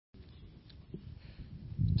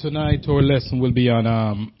Tonight our lesson will be on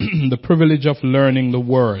the privilege of learning the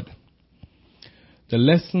Word. The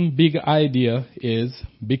lesson big idea is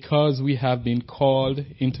because we have been called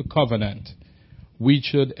into covenant, we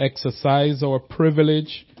should exercise our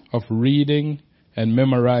privilege of reading and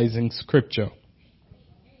memorizing Scripture.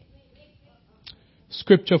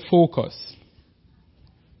 Scripture focus.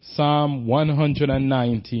 Psalm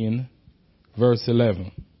 119 verse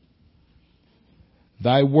 11.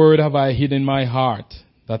 Thy word have I hid in my heart,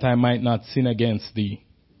 that I might not sin against thee.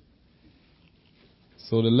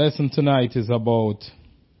 So the lesson tonight is about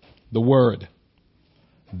the word.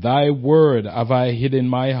 Thy word have I hid in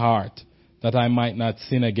my heart, that I might not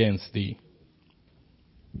sin against thee.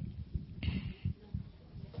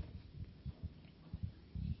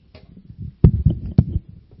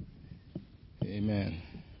 Amen.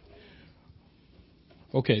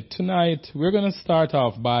 Okay, tonight we're going to start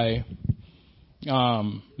off by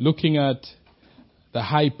looking at the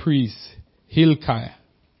high priest Hilkiah.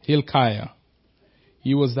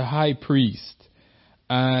 He was the high priest,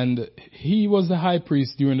 and he was the high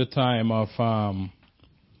priest during the time of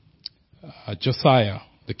Josiah,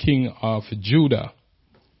 the king of Judah.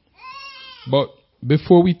 But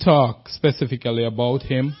before we talk specifically about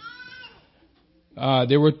him,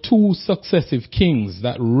 there were two successive kings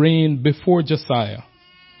that reigned before Josiah.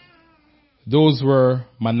 Those were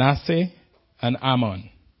Manasseh and Ammon.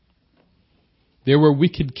 They were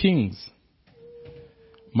wicked kings.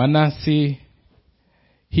 Manasseh,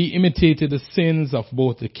 he imitated the sins of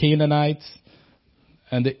both the Canaanites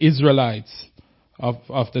and the Israelites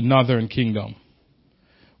of the northern kingdom.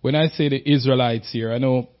 When I say the Israelites here, I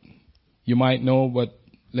know you might know, but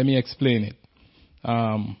let me explain it.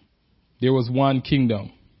 There was one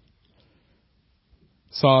kingdom.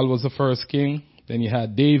 Saul was the first king. Then you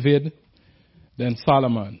had David. Then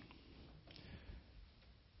Solomon.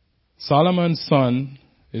 Solomon's son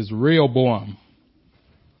is Rehoboam.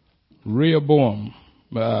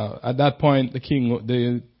 At that point, the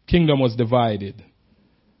kingdom was divided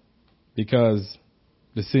because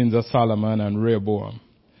the sins of Solomon and Rehoboam.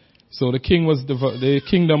 So the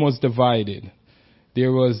kingdom was divided.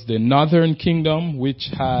 There was the northern kingdom, which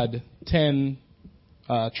had 10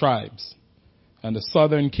 tribes, and the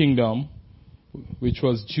southern kingdom, which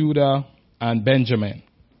was Judah and Benjamin.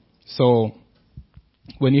 So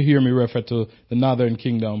when you hear me refer to the northern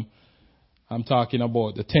kingdom, I'm talking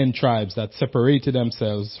about the 10 tribes that separated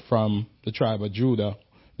themselves from the tribe of Judah,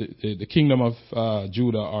 the kingdom of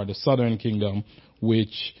Judah, or the southern kingdom,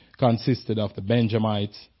 which consisted of the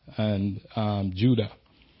Benjamites and Judah.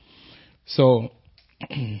 So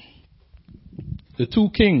the two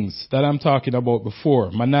kings that I'm talking about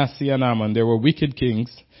before, Manasseh and Ammon, they were wicked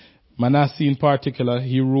kings. Manasseh in particular,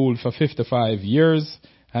 he ruled for 55 years,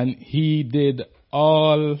 and he did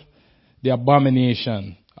all the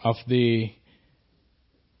abomination of the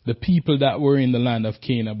people that were in the land of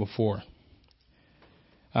Canaan before.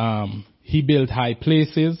 He built high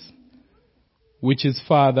places, which his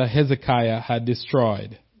father Hezekiah had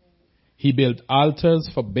destroyed. He built altars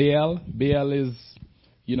for Baal. Baal is,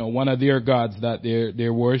 one of their gods that they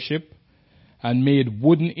worship, and made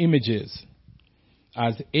wooden images.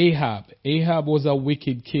 As Ahab was a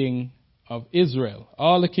wicked king of Israel.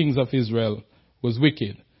 All the kings of Israel was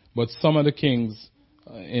wicked, but some of the kings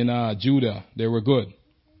in Judah, they were good.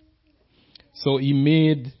 So he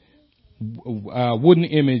made wooden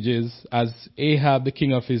images as Ahab, the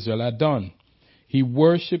king of Israel, had done. He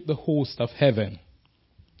worshipped the host of heaven,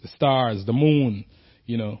 the stars, the moon,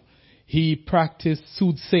 He practiced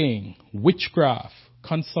soothsaying, witchcraft,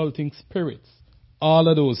 consulting spirits. All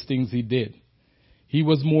of those things he did. He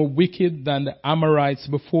was more wicked than the Amorites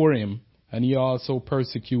before him, and he also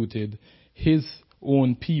persecuted his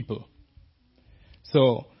own people.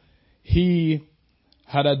 So he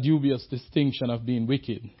had a dubious distinction of being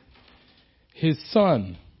wicked. His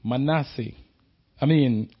son, Ammon,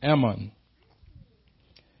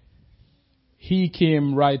 he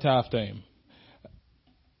came right after him.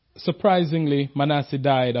 Surprisingly, Manasseh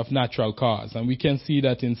died of natural cause, and we can see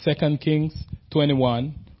that in 2 Kings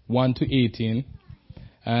 21, 1-18,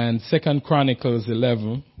 and 2 Chronicles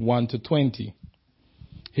 11, 1-20.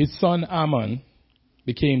 His son Ammon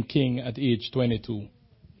became king at age 22.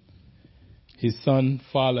 His son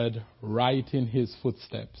followed right in his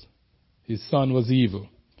footsteps. His son was evil.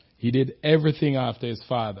 He did everything after his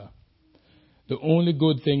father. The only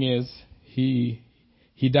good thing is he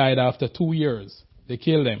died after 2 years. They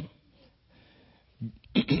killed him.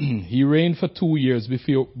 He reigned for 2 years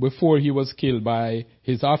before he was killed by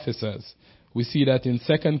his officers. We see that in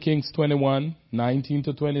 2 Kings 21,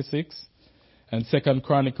 19-26, and 2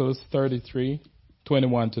 Chronicles 33,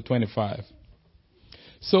 21-25.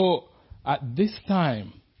 So at this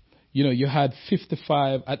time, you had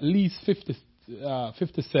at least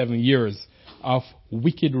 57 years of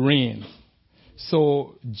wicked reign.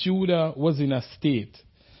 So Judah was in a state.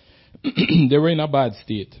 They were in a bad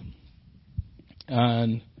state.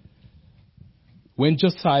 And when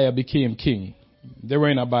Josiah became king, they were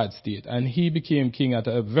in a bad state. And he became king at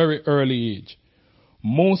a very early age.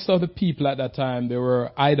 Most of the people at that time, they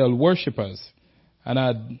were idol worshippers and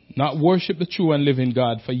had not worshipped the true and living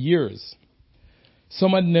God for years.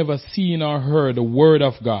 Some had never seen or heard the word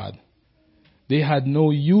of God. They had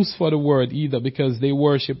no use for the word either because they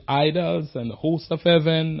worshiped idols and the host of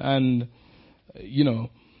heaven and,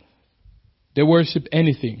 they worshiped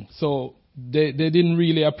anything. So they didn't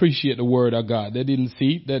really appreciate the word of God. They didn't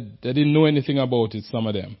see it. They didn't know anything about it, some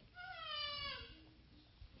of them.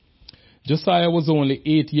 Josiah was only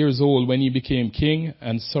 8 years old when he became king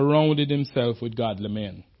and surrounded himself with godly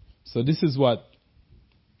men. So this is what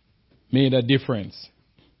made a difference.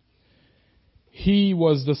 He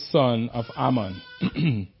was the son of Ammon.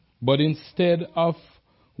 But instead of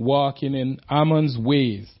walking in Ammon's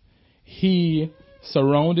ways, he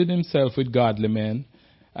surrounded himself with godly men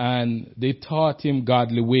and they taught him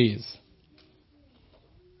godly ways.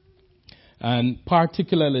 And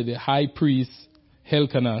particularly the high priest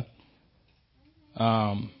Elkanah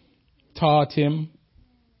taught him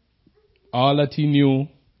all that he knew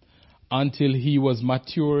until he was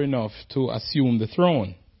mature enough to assume the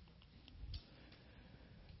throne.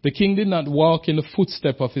 The king did not walk in the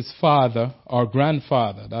footsteps of his father or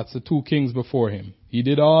grandfather. That's the two kings before him. He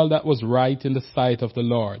did all that was right in the sight of the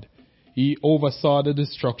Lord. He oversaw the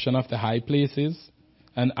destruction of the high places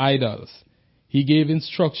and idols. He gave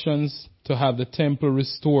instructions to have the temple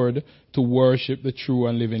restored to worship the true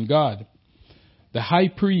and living God. The high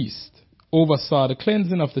priest oversaw the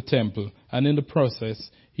cleansing of the temple, and in the process,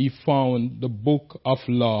 he found the book of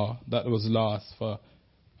law that was lost for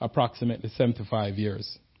approximately 75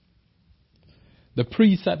 years. The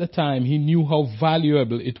priest at the time, he knew how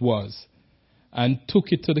valuable it was and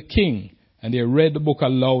took it to the king, and they read the book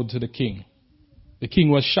aloud to the king. The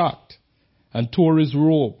king was shocked and tore his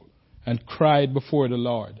robe and cried before the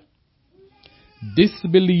Lord.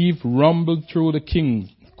 Disbelief rumbled through the king's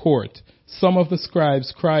court. Some of the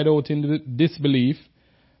scribes cried out in disbelief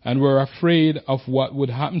and were afraid of what would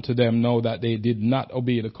happen to them now that they did not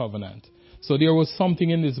obey the covenant. So there was something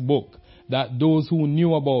in this book that those who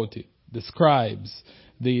knew about it, the scribes,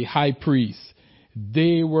 the high priests,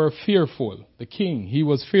 they were fearful. The king, he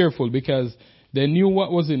was fearful because they knew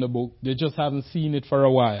what was in the book. They just haven't seen it for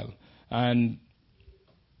a while. And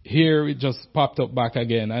here it just popped up back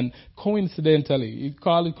again. And coincidentally, you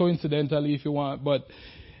call it coincidentally if you want, but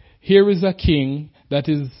here is a king that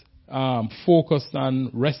is focused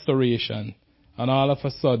on restoration. And all of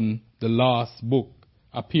a sudden, the lost book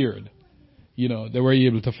appeared. They were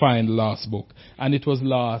able to find the lost book. And it was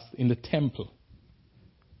lost in the temple.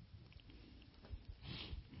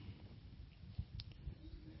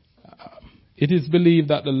 It is believed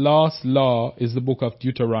that the lost law is the book of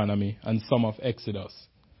Deuteronomy and some of Exodus.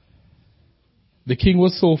 The king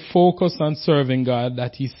was so focused on serving God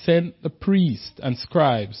that he sent the priests and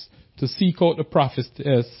scribes to seek out the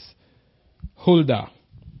prophetess Huldah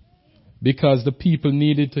because the people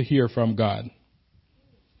needed to hear from God.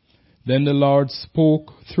 Then the Lord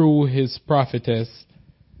spoke through his prophetess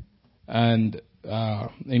and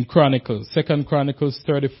in Chronicles, 2 Chronicles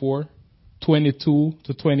 34, 22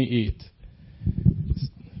 to 28.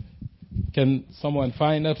 Can someone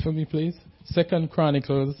find that for me, please? 2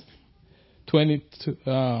 Chronicles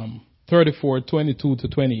 34, 22 to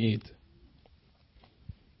 28.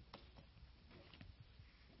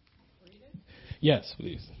 Yes,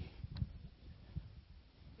 please.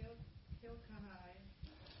 Hilkiah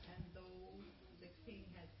and those the king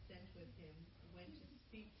had sent with him went to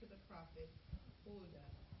speak to the prophet Huldah,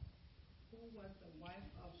 who was the wife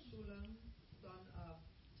of Shullam, son of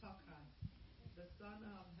Takah, the son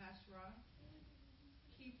of Hashra,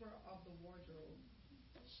 keeper of the wardrobe.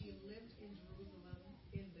 She lived in Jerusalem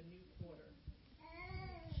in the new quarter.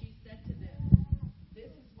 She said to them, "This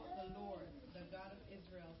is what the Lord, the God of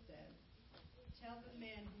Israel, says. Tell the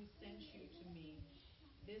man who sent you to me,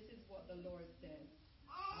 this is what the Lord says.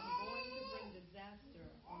 I'm going to bring disaster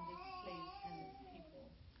on this place and its people.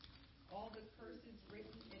 All the curses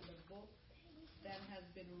written in the book that has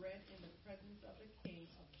been read in the presence of the king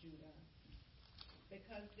of Judah.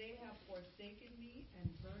 Because they have forsaken me and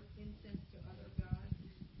burnt incense to other gods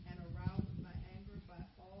and aroused my anger by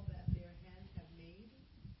all that their hands have made,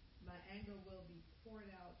 my anger will be poured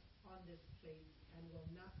out on this place and will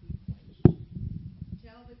not be quenched.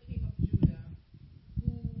 Tell the king of Judah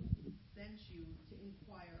who sent you you to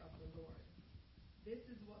inquire of the Lord. This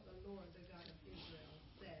is what the Lord, the God of Israel,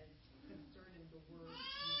 says concerning the word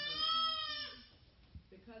you heard.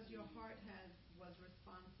 Because your heart was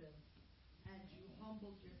responsive, and you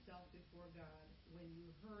humbled yourself before God when you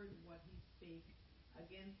heard what he spake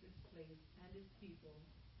against this place and its people,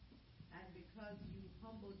 and because you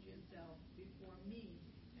humbled yourself before me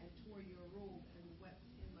and tore your robe and wept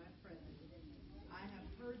in my presence, I have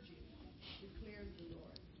heard you, declares the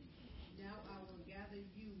Lord. Now I will gather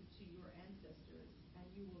you to your ancestors, and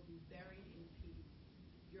you will be buried in peace.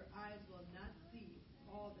 Your eyes will not see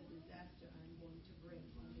all the disaster I'm going to bring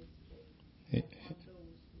on this place, on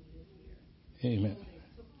those who live here. Amen.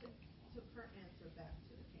 So they took her answer back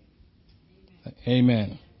to the king.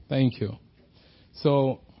 Amen. Thank you.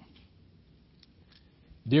 So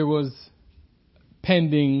there was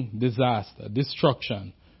pending disaster,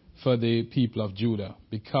 destruction for the people of Judah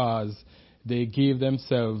because they gave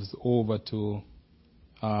themselves over to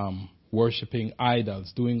worshiping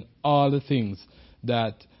idols, doing all the things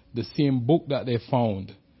that the same book that they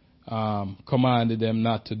found commanded them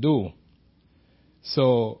not to do.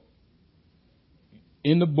 So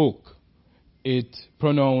in the book, it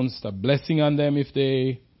pronounced a blessing on them if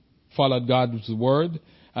they followed God's word,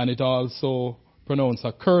 and it also pronounced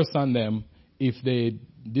a curse on them if they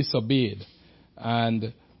disobeyed.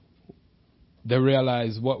 And they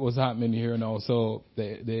realized what was happening here now, so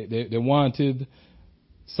they wanted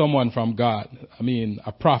someone from God,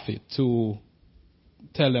 a prophet, to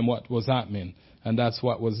tell them what was happening, and that's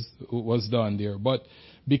what was done there. But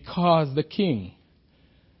because the king,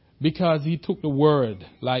 because he took the word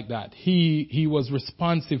like that, he was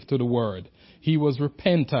responsive to the word, he was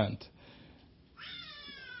repentant,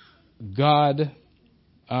 God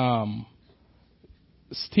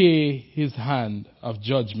stay his hand of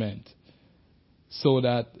judgment so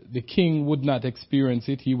that the king would not experience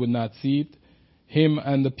it, he would not see it. Him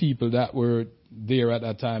and the people that were there at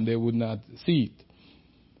that time, they would not see it.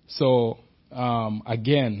 So,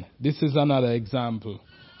 again, this is another example.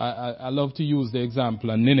 I love to use the example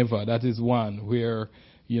of Nineveh. That is one where,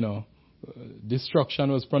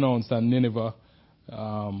 destruction was pronounced on Nineveh.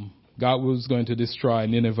 God was going to destroy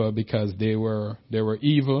Nineveh because they were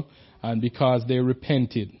evil and because they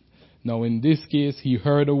repented. Now, in this case, he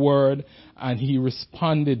heard a word and he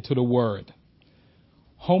responded to the word.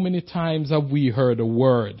 How many times have we heard a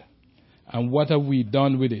word and what have we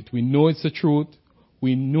done with it? We know it's the truth.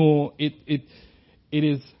 We know it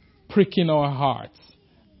is pricking our hearts,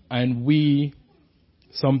 and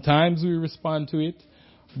sometimes we respond to it,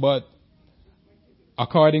 but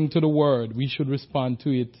according to the word, we should respond to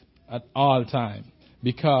it at all times,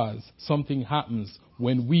 because something happens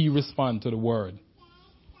when we respond to the word.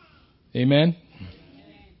 Amen?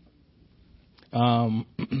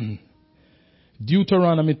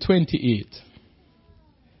 Deuteronomy 28.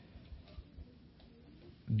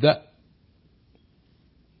 That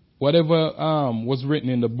whatever was written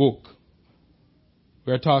in the book,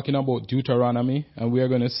 we're talking about Deuteronomy, and we are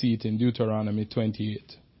going to see it in Deuteronomy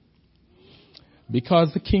 28.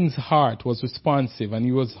 Because the king's heart was responsive,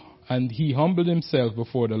 and he humbled himself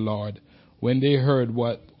before the Lord when they heard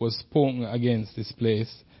what was spoken against this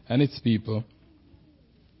place and its people,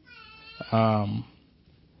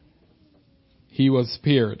 he was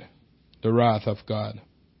spared the wrath of God.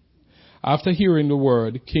 After hearing the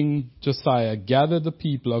word, King Josiah gathered the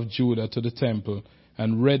people of Judah to the temple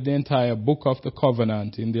and read the entire book of the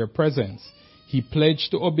covenant in their presence. He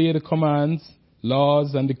pledged to obey the commands,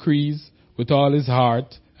 laws, and decrees with all his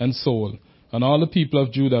heart and soul. And all the people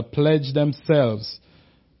of Judah pledged themselves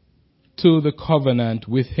to the covenant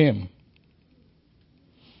with him.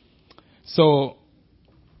 So,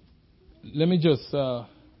 let me just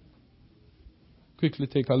quickly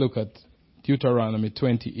take a look at Deuteronomy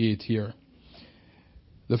 28 here.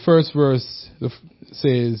 The first verse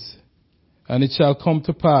says, "And it shall come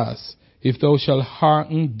to pass, if thou shalt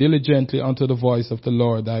hearken diligently unto the voice of the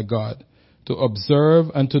Lord thy God, to observe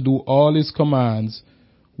and to do all his commands,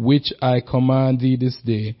 which I command thee this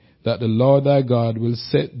day, that the Lord thy God will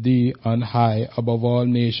set thee on high above all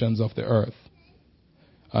nations of the earth.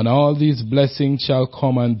 And all these blessings shall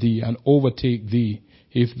come on thee and overtake thee,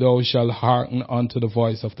 if thou shalt hearken unto the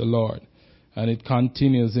voice of the Lord." And it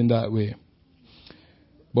continues in that way.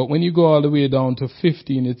 But when you go all the way down to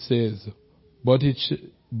 15, it says, But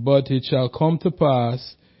it shall come to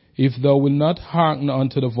pass, if thou wilt not hearken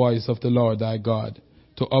unto the voice of the Lord thy God,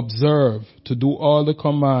 to observe, to do all the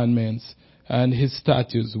commandments and his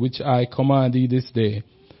statutes, which I command thee this day,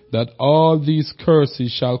 that all these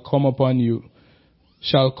curses shall come upon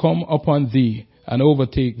thee, and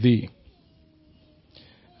overtake thee.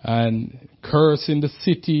 and curse in the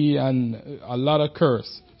city and a lot of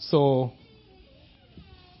curse. So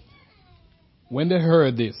when they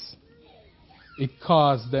heard this, it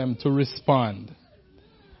caused them to respond.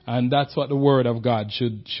 And that's what the word of God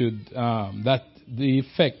should that the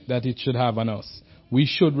effect that it should have on us. We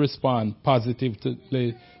should respond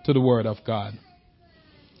positively to the word of God.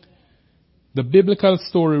 The biblical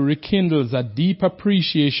story rekindles a deep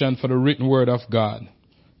appreciation for the written word of God.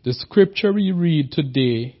 The scripture we read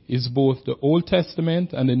today is both the Old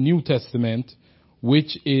Testament and the New Testament,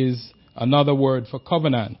 which is another word for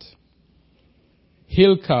covenant.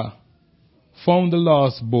 Hilkiah found the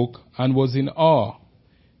lost book and was in awe.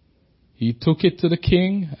 He took it to the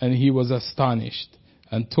king and he was astonished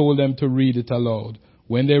and told them to read it aloud.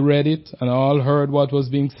 When they read it and all heard what was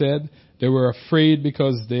being said, they were afraid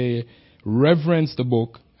because they reverenced the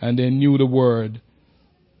book and they knew the word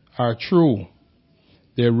are true.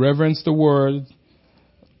 They reverenced the word.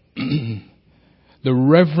 The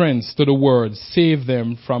reverence to the word saved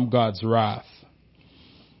them from God's wrath.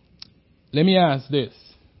 Let me ask this.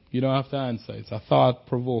 You don't have to answer. It's a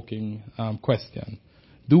thought-provoking question.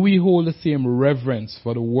 Do we hold the same reverence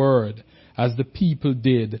for the word as the people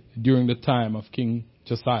did during the time of King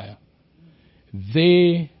Josiah?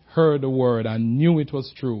 They heard the word and knew it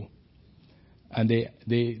was true. And they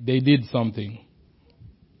did something.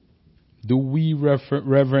 Do we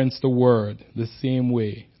reverence the word the same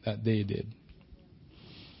way that they did?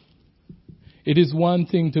 It is one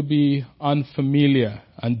thing to be unfamiliar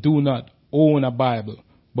and do not own a Bible,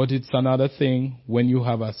 but it's another thing when you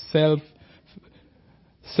have a shelf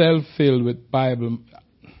filled with Bible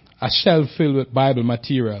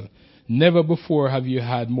material. Never before have you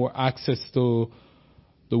had more access to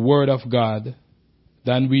the Word of God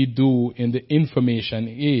than we do in the information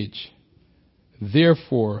age.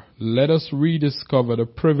 Therefore, let us rediscover the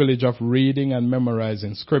privilege of reading and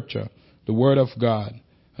memorizing Scripture, the Word of God,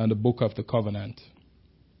 and the Book of the Covenant.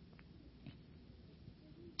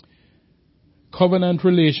 Covenant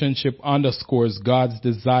relationship underscores God's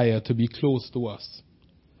desire to be close to us.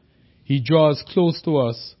 He draws close to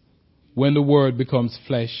us when the Word becomes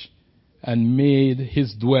flesh and made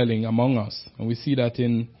His dwelling among us. And we see that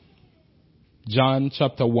in John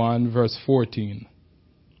chapter 1 verse 14.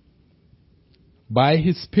 By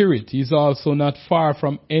His Spirit He is also not far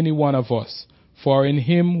from any one of us, for in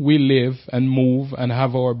Him we live and move and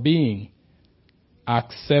have our being.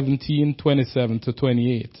 Acts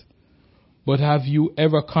 17:27-28. But have you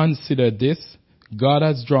ever considered this? God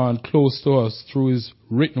has drawn close to us through His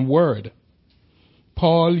written word.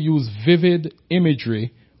 Paul used vivid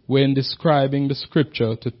imagery when describing the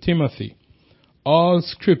scripture to Timothy. All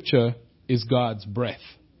scripture is God's breath.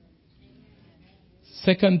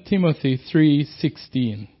 2 Timothy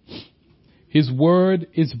 3:16. His word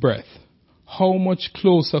is breath. How much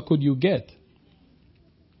closer could you get?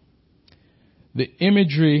 The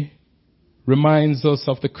imagery reminds us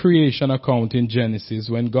of the creation account in Genesis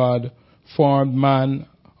when God formed man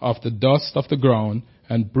of the dust of the ground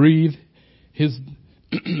and breathed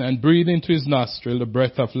into his nostril the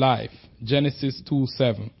breath of life. Genesis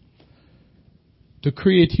 2:7. To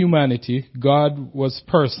create humanity, God was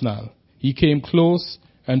personal. He came close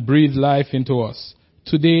and breathed life into us.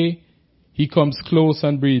 Today, He comes close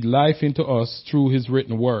and breathes life into us through His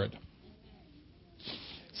written word.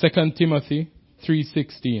 2 Timothy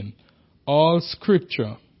 3:16. All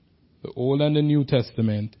scripture, the Old and the New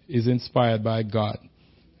Testament, is inspired by God.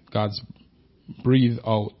 God's breathed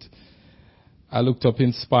out. I looked up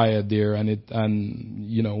inspired there and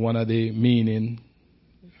one of the meaning,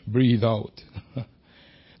 breathe out.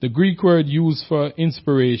 The Greek word used for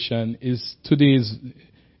inspiration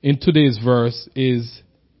in today's verse is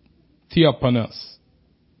theopanos.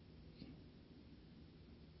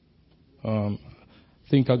 I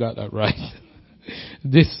think I got that right.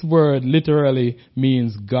 This word literally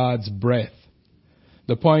means God's breath.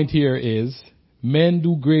 The point here is, men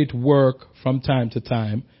do great work from time to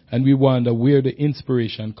time, and we wonder where the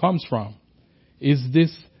inspiration comes from. Is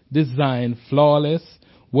this design flawless?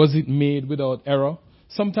 Was it made without error?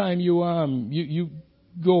 Sometimes you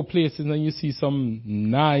go places and you see some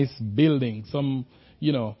nice building, some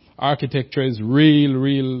architecture is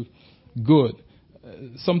real good.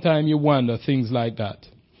 Sometimes you wonder things like that.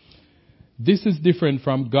 This is different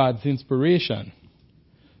from God's inspiration.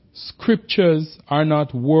 Scriptures are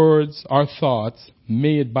not words or thoughts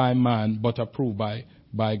made by man, but approved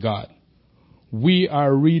by God. We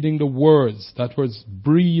are reading the words that was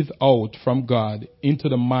breathed out from God into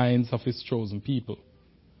the minds of His chosen people.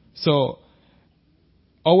 So,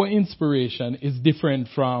 our inspiration is different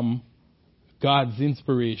from God's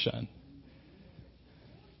inspiration.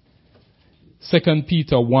 2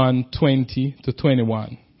 Peter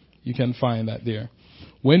 1:20-21. You can find that there.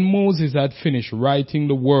 When Moses had finished writing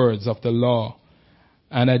the words of the law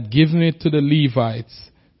and had given it to the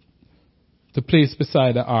Levites to place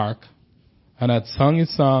beside the ark, and had sung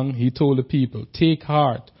his song, he told the people, "Take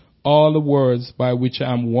heart, all the words by which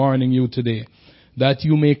I am warning you today, that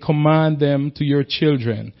you may command them to your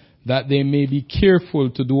children, that they may be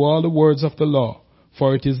careful to do all the words of the law,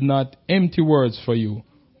 for it is not empty words for you,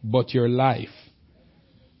 but your life."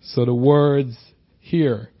 So the words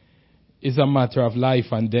here is a matter of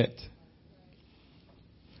life and death.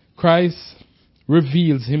 Christ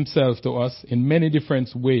reveals himself to us in many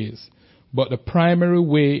different ways, but the primary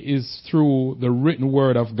way is through the written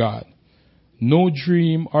word of God. No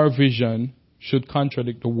dream or vision should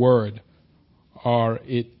contradict the word, or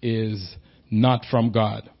it is not from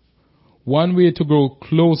God. One way to grow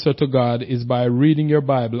closer to God is by reading your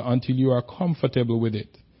Bible until you are comfortable with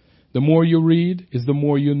it. The more you read is the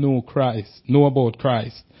more you know about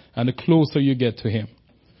Christ, and the closer you get to him.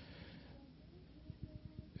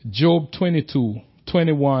 Job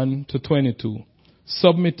 22:21-22.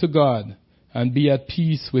 Submit to God and be at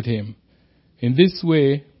peace with him. In this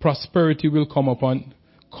way, prosperity will come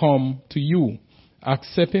to you.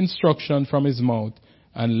 Accept instruction from his mouth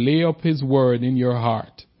and lay up his word in your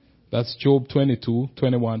heart. That's Job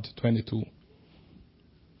 22:21-22.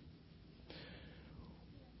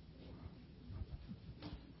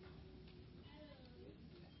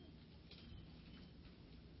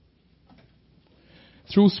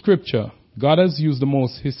 Through scripture, God has used the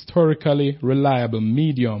most historically reliable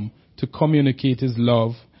medium to communicate his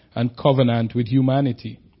love and covenant with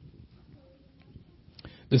humanity.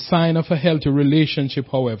 The sign of a healthy relationship,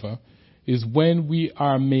 however, is when we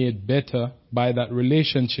are made better by that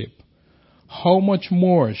relationship. How much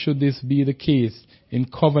more should this be the case in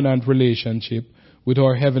covenant relationship with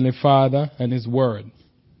our Heavenly Father and his word?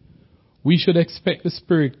 We should expect the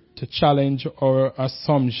Spirit to challenge our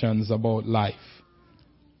assumptions about life.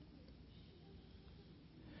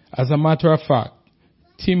 As a matter of fact,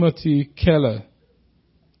 Timothy Keller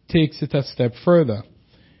takes it a step further.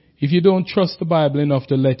 If you don't trust the Bible enough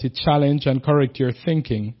to let it challenge and correct your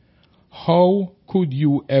thinking, how could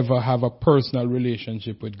you ever have a personal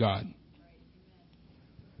relationship with God?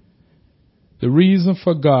 The reason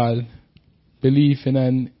for God belief in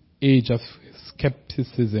an age of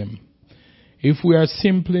skepticism. If we are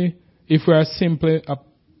simply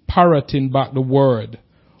parroting back the word,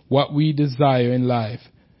 what we desire in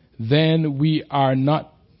life, then we are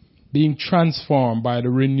not being transformed by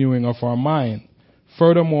the renewing of our mind.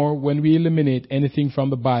 Furthermore, when we eliminate anything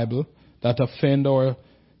from the Bible that offend our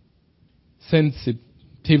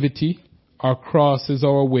sensitivity or crosses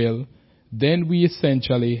our will, then we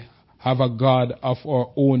essentially have a God of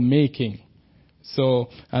our own making. So,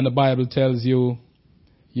 and the Bible tells you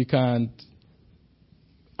you can't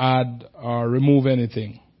add or remove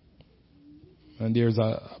anything. And there's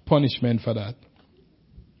a punishment for that.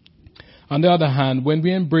 On the other hand, when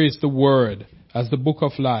we embrace the Word as the book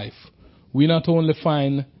of life, we not only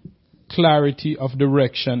find clarity of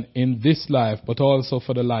direction in this life, but also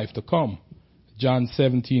for the life to come. John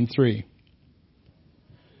 17:3.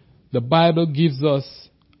 The Bible gives us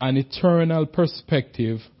an eternal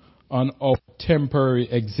perspective on our temporary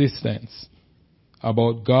existence,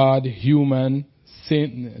 about God, human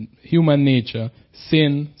nature,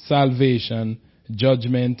 sin, salvation,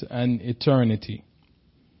 judgment, and eternity.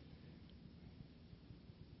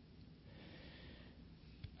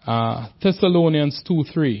 Thessalonians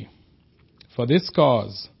 2:3. For this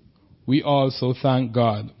cause, we also thank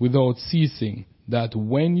God without ceasing, that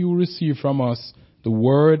when you received from us the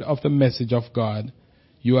word of the message of God,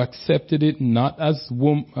 you accepted it not as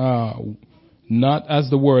the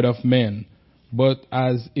word of men, but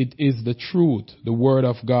as it is the truth, the word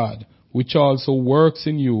of God, which also works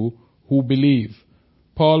in you who believe.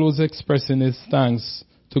 Paul was expressing his thanks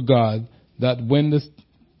to God that when the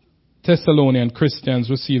Thessalonian Christians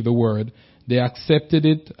received the word, they accepted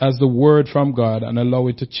it as the word from God and allowed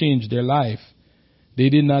it to change their life. They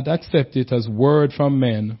did not accept it as word from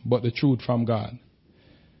men, but the truth from God.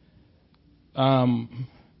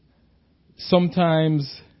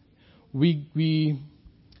 Sometimes we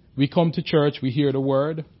come to church, we hear the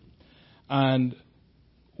word, and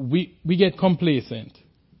we get complacent,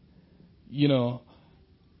 and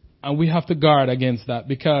we have to guard against that,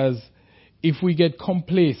 because if we get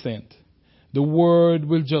complacent, the word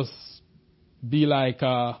will just be like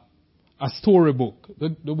a storybook.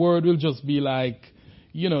 The word will just be like,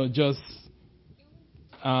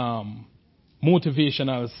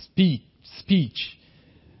 motivational speech.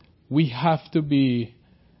 We have to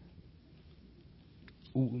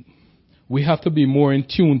we have to be more in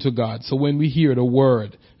tune to God. So when we hear the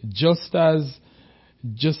word, just as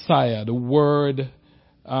Josiah, the word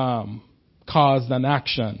caused an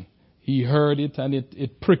action. He heard it and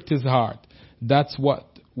it pricked his heart. That's what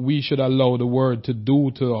we should allow the word to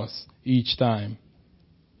do to us each time.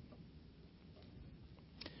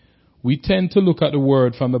 We tend to look at the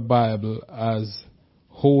word from the Bible as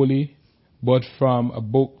holy, but from a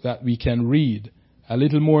book that we can read, a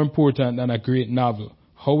little more important than a great novel.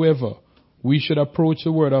 However, we should approach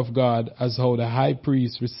the word of God as how the high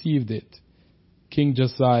priest received it, King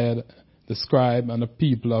Josiah, the scribe, and the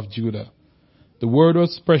people of Judah. The word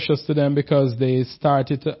was precious to them because they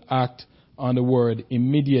started to act on the word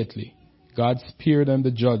immediately. God spared them the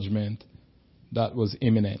judgment that was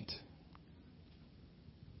imminent.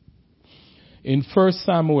 In 1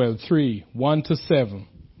 Samuel 3, 1-7,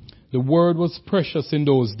 the word was precious in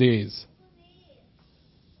those days.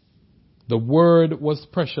 The word was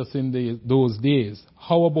precious in those days.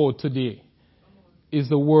 How about today? Is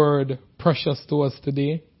the word precious to us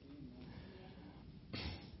today?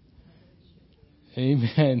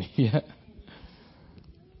 Amen. Yeah.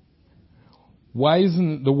 Why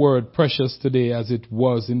isn't the word precious today as it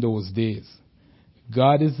was in those days?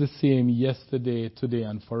 God is the same yesterday, today,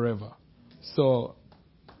 and forever. So,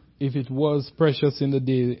 if it was precious in the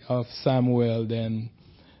day of Samuel, then,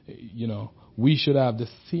 we should have the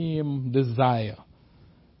same desire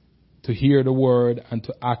to hear the word and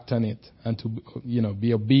to act on it and to,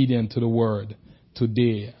 be obedient to the word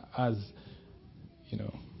today as,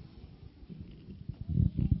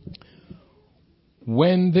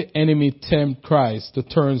 When the enemy tempted Christ to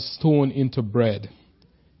turn stone into bread,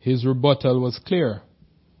 his rebuttal was clear.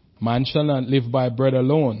 Man shall not live by bread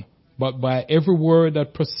alone, but by every word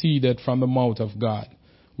that proceeded from the mouth of God.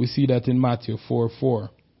 We see that in Matthew 4:4.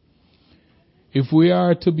 If we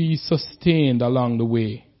are to be sustained along the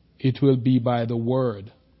way, it will be by the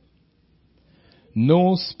word.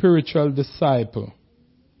 No spiritual discipline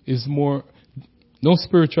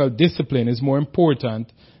is more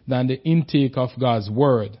important than the intake of God's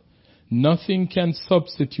word. Nothing can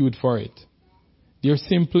substitute for it. There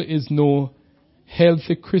simply is no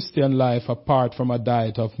healthy Christian life apart from a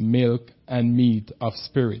diet of milk and meat of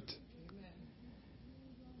spirit.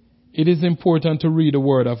 It is important to read the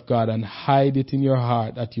word of God and hide it in your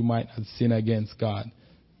heart that you might not sin against God.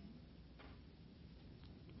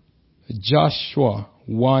 Joshua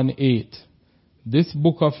 1:8. This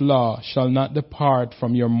book of law shall not depart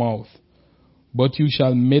from your mouth, but you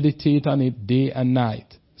shall meditate on it day and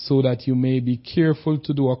night, so that you may be careful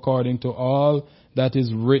to do according to all that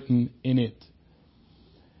is written in it.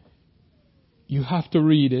 You have to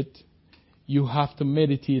read it. You have to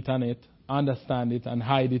meditate on it, understand it, and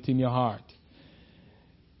hide it in your heart.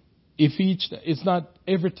 It's not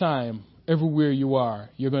every time, everywhere you are,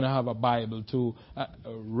 you're going to have a Bible to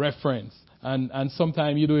reference. And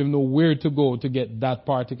sometimes you don't even know where to go to get that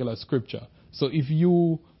particular scripture. So if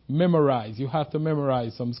you have to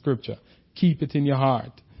memorize some scripture. Keep it in your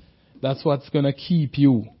heart. That's what's going to keep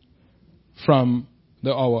you from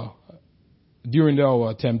during the hour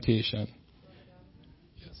of temptation.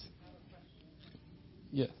 Yes.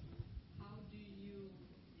 Yes. How do you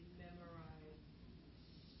memorize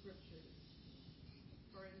scriptures?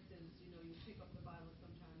 For instance, you pick up the Bible,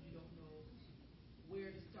 sometimes you don't know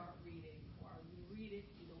where to start reading, or you read it,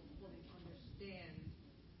 you don't fully understand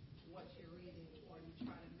what you're reading, or you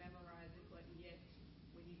try to memorize it, but yet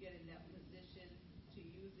when you get in that position to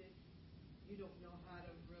use it, you don't know how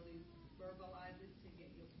to really verbalize it to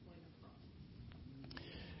get your point across.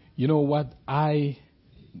 You know what?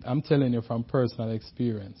 I'm telling you from personal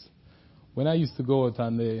experience. When I used to go out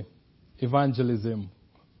on the evangelism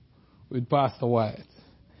with Pastor White,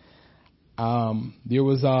 there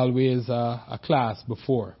was always a class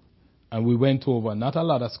before. And we went over not a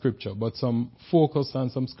lot of scripture, but some focus on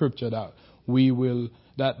some scripture that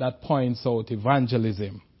that points out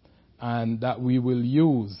evangelism and that we will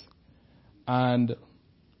use. And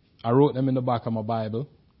I wrote them in the back of my Bible.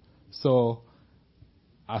 So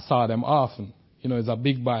I saw them often. It's a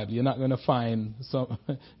big Bible. You're not going to find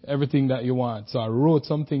everything that you want. So I wrote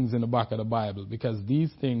some things in the back of the Bible because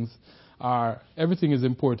these things everything is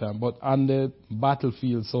important, but on the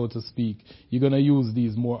battlefield, so to speak, you're going to use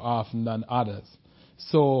these more often than others.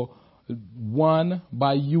 So, one,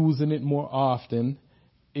 by using it more often,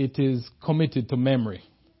 it is committed to memory.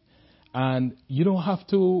 And you don't have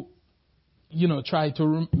to, try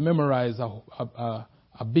to memorize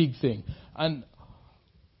a big thing. And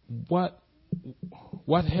what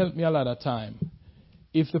helped me a lot of time,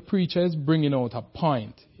 if the preacher is bringing out a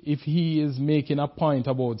point, if he is making a point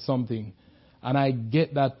about something, and I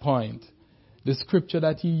get that point, the scripture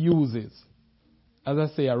that he uses, as I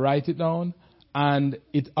say, I write it down, and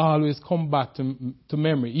it always come back to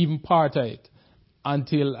memory, even part of it,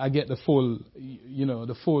 until I get the full,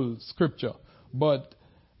 the full scripture. But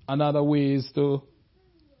another way is to,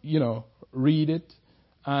 read it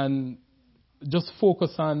and just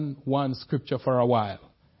focus on one scripture for a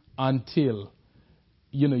while until,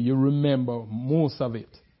 you remember most of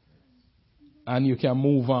it, and you can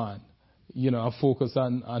move on, focus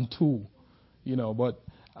on two, but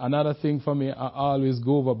another thing for me, I always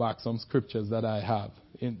go over back some scriptures that I have,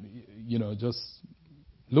 just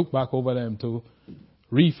look back over them to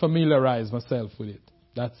refamiliarize myself with it.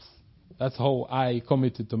 That's how I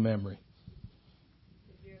commit it to memory.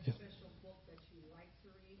 Is there a special book that you like to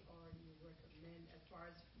read or you recommend as far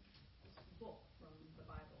as book from the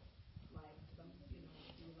Bible? Like some, do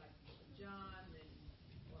you like the book of John? And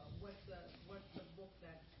what's the book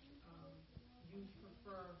that you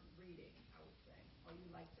prefer reading, I would say, or you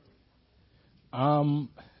like to read?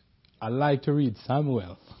 I like to read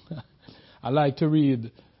Samuel. I like to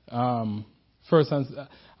read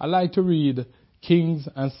I like to read Kings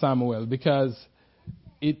and Samuel because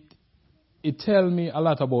it tells me a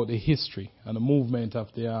lot about the history and the movement of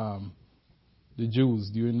the Jews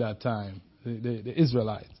during that time, the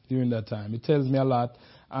Israelites during that time. It tells me a lot,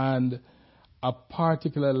 and I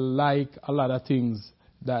particularly like a lot of things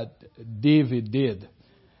that David did,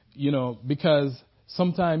 because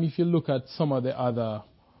sometimes if you look at some of the other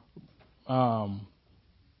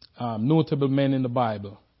notable men in the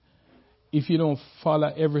Bible, if you don't follow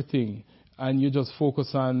everything and you just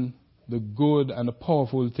focus on the good and the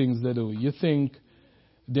powerful things they do, you think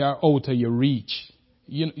they are out of your reach.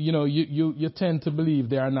 You tend to believe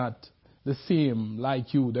they are not the same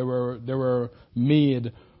like you. They were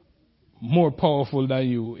made more powerful than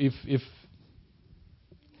you, if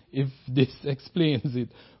this explains it.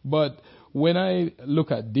 But when I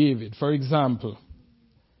look at David, for example,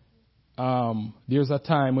 there's a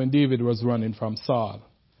time when David was running from Saul.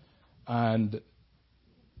 And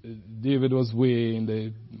David was way out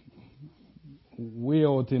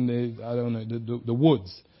in the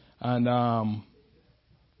woods. And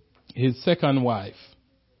his second wife,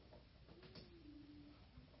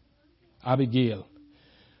 Abigail,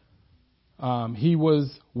 he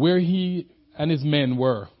was where he and his men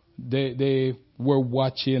were. They were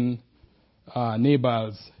watching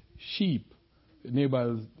Nabal's sheep,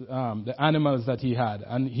 the animals that he had,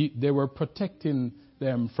 and they were protecting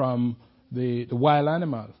them from the wild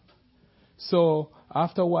animals. So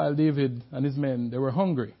after a while, David and his men, they were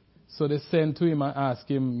hungry. So they sent to him and asked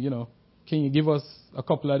him, can you give us a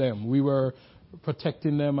couple of them? We were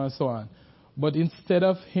protecting them and so on. But instead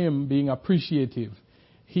of him being appreciative,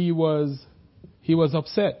 he was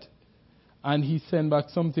upset. And he sent back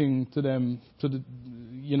something to them,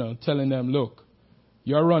 telling them, look,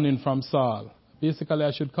 you're running from Saul. Basically,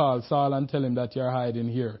 I should call Saul and tell him that you're hiding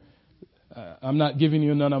here. I'm not giving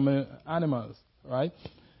you none of my animals, right?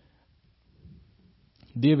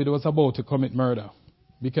 David was about to commit murder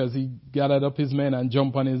because he gathered up his men and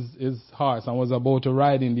jumped on his horse and was about to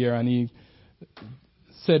ride in there, and he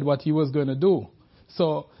said what he was going to do.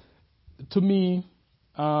 So, to me,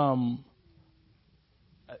 I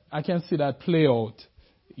can see that play out,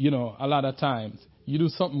 a lot of times. You do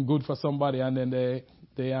something good for somebody and then they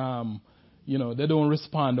don't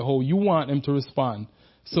respond the how you want them to respond.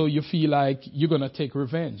 So you feel like you're going to take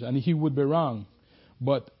revenge, and he would be wrong.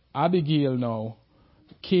 But Abigail now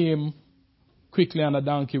came quickly on a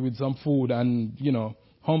donkey with some food and,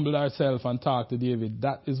 humbled herself and talked to David.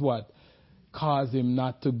 That is what caused him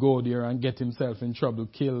not to go there and get himself in trouble,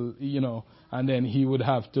 kill, and then he would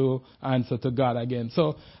have to answer to God again.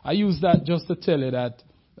 So I use that just to tell you that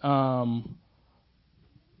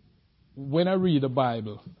when I read the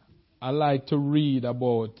Bible, I like to read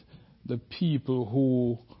about the people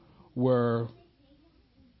who were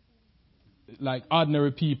like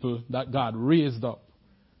ordinary people that God raised up,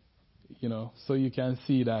 so you can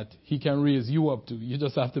see that he can raise you up too. You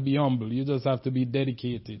just have to be humble. You just have to be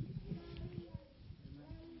dedicated.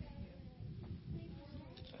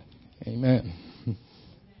 Amen.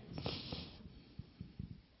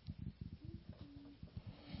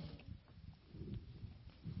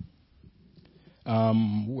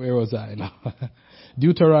 Where was I now?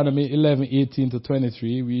 Deuteronomy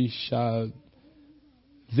 11:18-23. We shall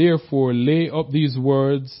therefore lay up these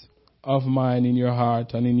words of mine in your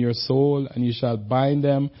heart and in your soul, and you shall bind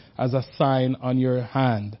them as a sign on your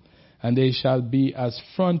hand, and they shall be as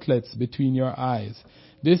frontlets between your eyes.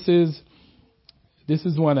 This is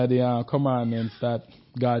one of the commandments that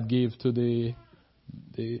God gave to the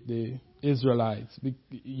Israelites,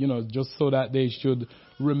 just so that they should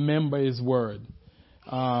remember his word.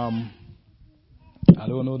 I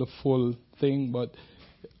don't know the full thing, but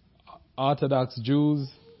Orthodox Jews,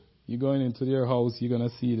 you're going into their house, you're going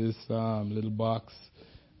to see this little box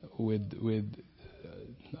with the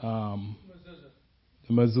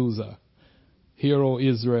mezuzah. Hear, O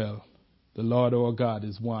Israel, the Lord our God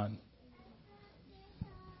is one.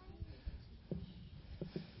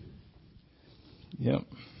 Yep. A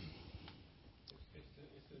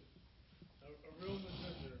real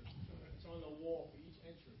mezuzah. It's on the wall for each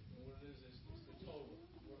entry. And what it is the Torah.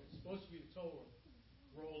 It's supposed to be the Torah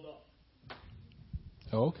rolled up.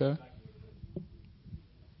 Okay.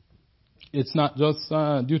 It's not just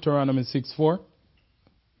Deuteronomy 6:4?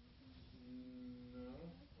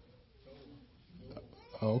 No.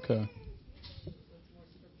 Okay.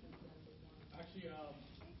 Actually,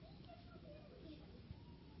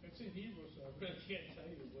 it's in Hebrew, so I really can't tell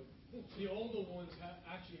you. But the older ones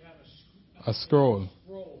actually have A scroll.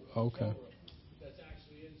 Scroll. Okay. Torah that's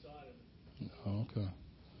actually inside of it. Okay.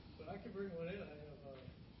 But I can bring one in. I have a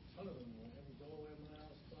ton of them. Every doorway in my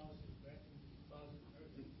house, closet, bathroom, closet,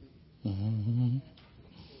 everything. Mm-hmm.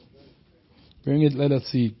 Bring it, let us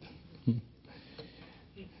see it.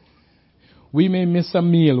 We may miss a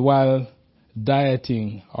meal while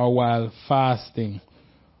dieting or while fasting,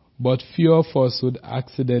 but few of us would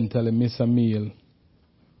accidentally miss a meal,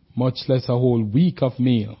 much less a whole week of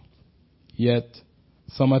meal. Yet,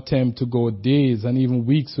 some attempt to go days and even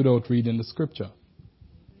weeks without reading the scripture.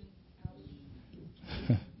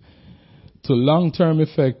 To long-term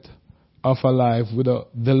effect of a life without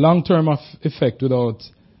the long-term effect without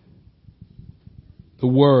the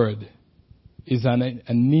word is an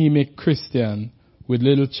anemic Christian with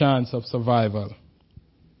little chance of survival.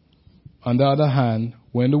 On the other hand,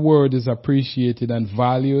 when the word is appreciated and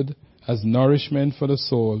valued as nourishment for the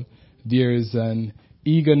soul, there is an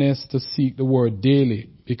eagerness to seek the word daily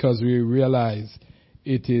because we realize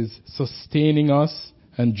it is sustaining us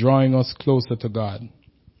and drawing us closer to God.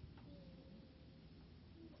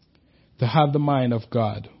 To have the mind of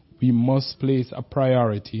God, we must place a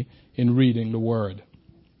priority in reading the word.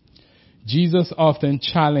 Jesus often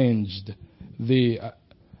challenged the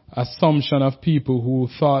assumption of people who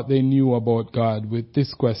thought they knew about God with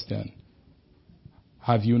this question: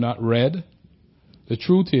 have you not read? The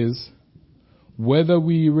truth is, whether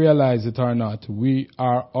we realize it or not, we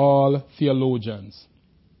are all theologians.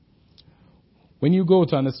 When you go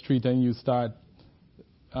out on the street and you start,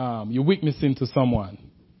 you're witnessing to someone,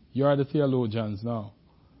 you are the theologians now.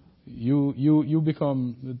 You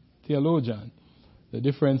become the theologian. The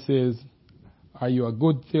difference is, are you a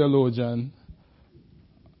good theologian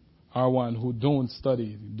or one who don't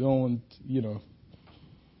study, don't,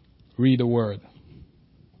 read the word?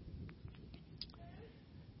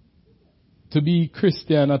 To be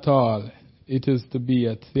Christian at all, it is to be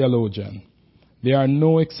a theologian. There are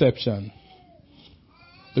no exceptions.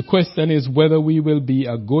 The question is whether we will be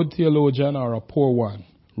a good theologian or a poor one.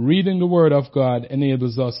 Reading the word of God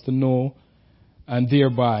enables us to know and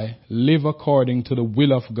thereby live according to the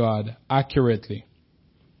will of God accurately.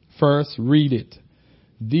 First, read it.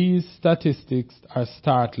 These statistics are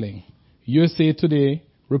startling. USA Today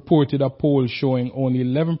reported a poll showing only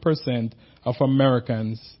 11% of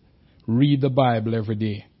Americans read the Bible every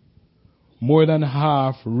day. More than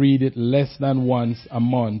half read it less than once a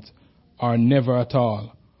month or never at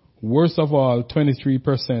all. Worst of all,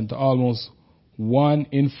 23%, almost 1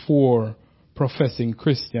 in 4 professing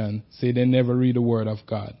Christians, say they never read the Word of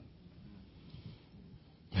God.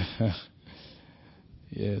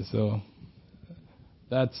 Yeah, so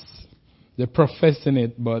they're professing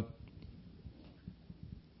it, but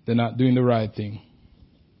they're not doing the right thing.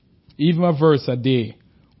 Even a verse a day,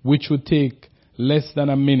 which would take less than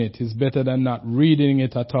a minute, is better than not reading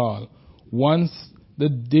it at all. Once the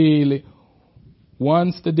daily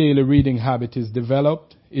reading habit is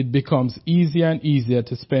developed, it becomes easier and easier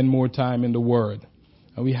to spend more time in the Word.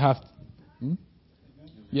 And we have,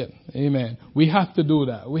 amen. We have to do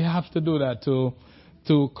that. We have to do that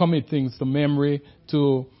to commit things to memory,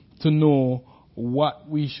 to know what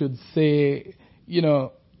we should say.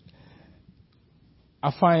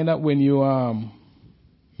 I find that when you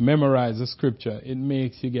memorize the scripture, it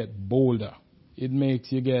makes you get bolder. It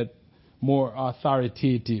makes you get more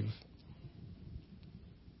authoritative.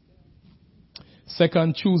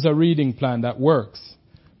 Second, choose a reading plan that works.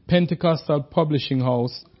 Pentecostal Publishing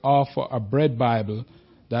House offer a bread Bible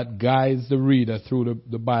that guides the reader through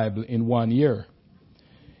the Bible in 1 year.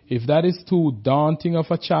 If that is too daunting of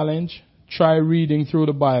a challenge, try reading through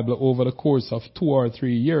the Bible over the course of 2 or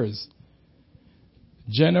 3 years.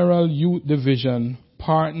 General Youth Division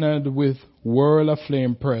partnered with World of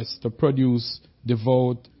Flame Press to produce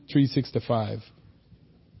Devote 365,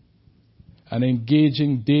 an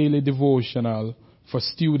engaging daily devotional for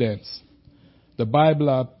students. The Bible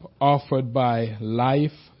app offered by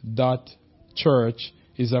Life.Church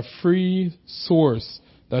is a free source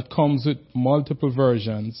that comes with multiple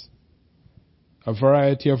versions, a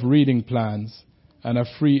variety of reading plans, and a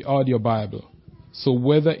free audio Bible. So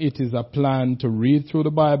whether it is a plan to read through the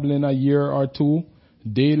Bible in a year or two,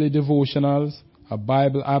 daily devotionals, a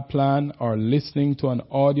Bible app plan, or listening to an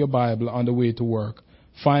audio Bible on the way to work,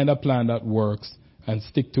 find a plan that works and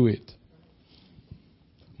stick to it.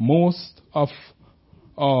 Most of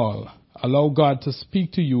all, allow God to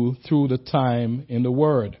speak to you through the time in the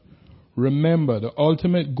Word. Remember, the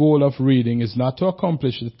ultimate goal of reading is not to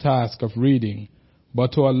accomplish the task of reading,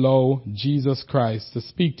 but to allow Jesus Christ to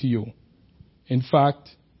speak to you. In fact,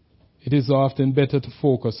 it is often better to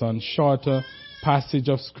focus on shorter passage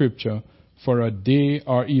of Scripture for a day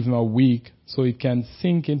or even a week so it can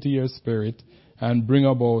sink into your spirit and bring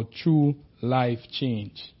about true life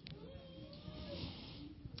change.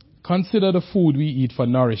 Consider the food we eat for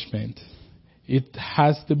nourishment. It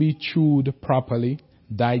has to be chewed properly,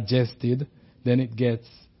 digested, then it gets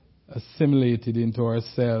assimilated into our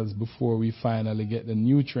cells before we finally get the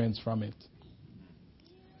nutrients from it.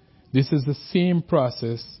 This is the same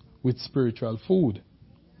process with spiritual food.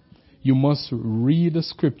 You must read the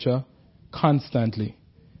Scripture constantly.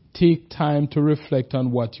 Take time to reflect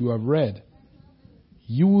on what you have read.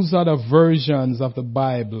 Use other versions of the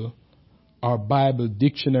Bible or Bible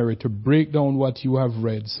dictionary to break down what you have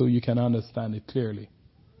read so you can understand it clearly.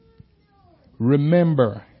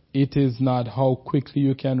 Remember, it is not how quickly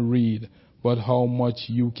you can read, but how much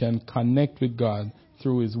you can connect with God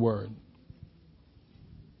through His Word.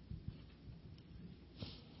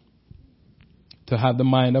 To have the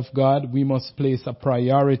mind of God, we must place a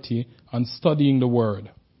priority on studying the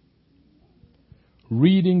Word.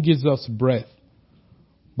 Reading gives us breadth,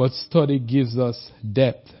 but study gives us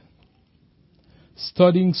depth.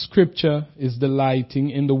 Studying Scripture is delighting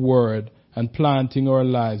in the Word and planting our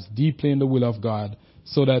lives deeply in the will of God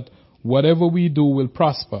so that whatever we do will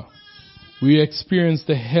prosper. We experience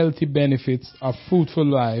the healthy benefits of fruitful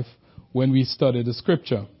life when we study the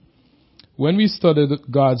Scripture. When we study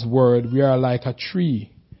God's Word, we are like a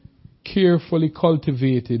tree, carefully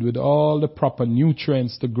cultivated with all the proper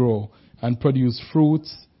nutrients to grow and produce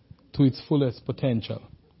fruits to its fullest potential.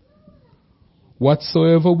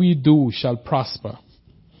 Whatsoever we do shall prosper.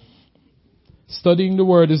 Studying the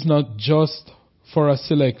Word is not just for a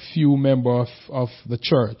select few members of the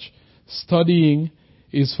church. Studying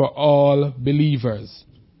is for all believers.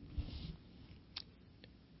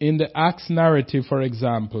 In the Acts narrative, for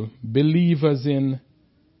example, believers in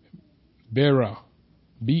Berea,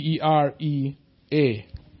 B-E-R-E-A,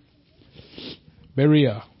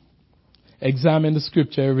 Berea, examine the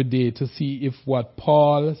Scripture every day to see if what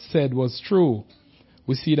Paul said was true.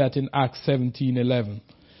 We see that in Acts 17:11.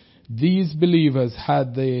 These believers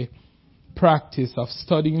had the practice of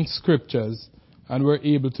studying Scriptures and were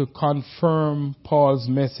able to confirm Paul's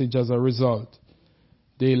message as a result.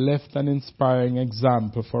 They left an inspiring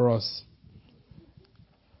example for us.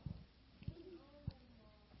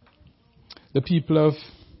 The people of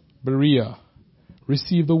Berea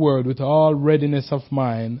received the Word with all readiness of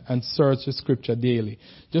mind and searched the Scripture daily.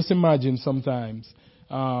 Just imagine sometimes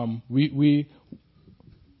we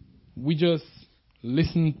just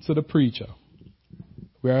listen to the preacher.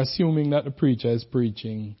 We are assuming that the preacher is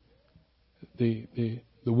preaching the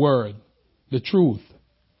Word, the truth,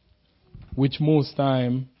 which most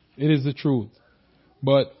time it is the truth.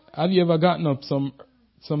 But have you ever gotten up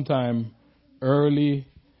sometime early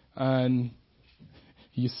and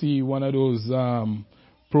you see one of those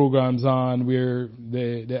programs on where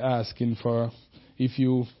they're asking for, if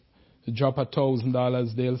you drop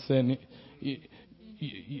 $1,000, they'll send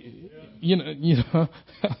you know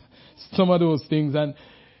some of those things. And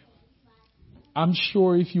I'm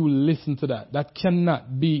sure if you listen to that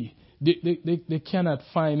cannot be, they cannot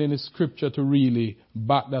find any scripture to really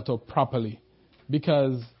back that up properly,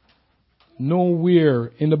 because nowhere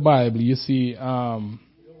in the Bible you see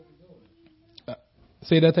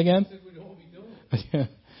say that again.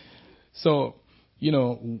 So,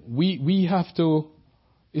 we have to,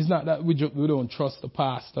 it's not that we don't trust the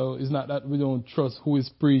pastor, it's not that we don't trust who is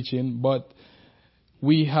preaching, but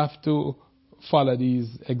we have to follow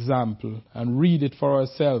these examples and read it for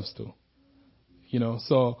ourselves too.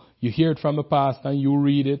 So you hear it from the pastor and you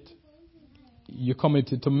read it, you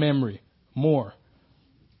commit it to memory more.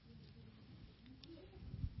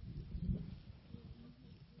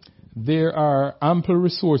 There are ample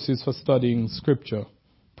resources for studying scripture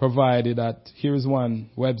provided at, here's one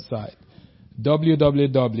website,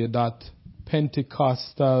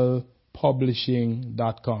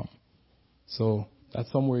 www.pentecostalpublishing.com. So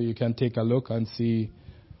that's somewhere you can take a look and see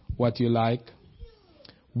what you like.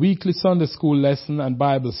 Weekly Sunday school lesson and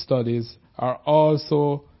Bible studies are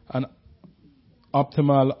also an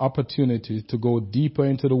optimal opportunity to go deeper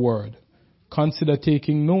into the Word. Consider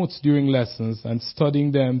taking notes during lessons and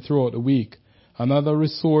studying them throughout the week. Another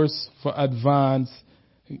resource for advanced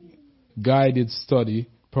guided study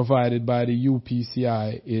provided by the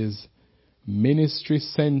UPCI is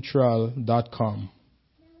ministrycentral.com.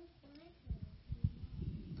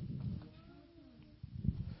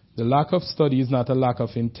 The lack of study is not a lack of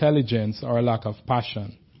intelligence or a lack of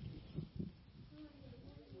passion.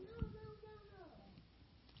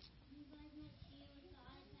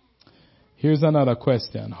 Here's another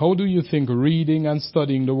question. How do you think reading and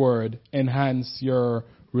studying the Word enhance your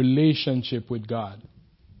relationship with God?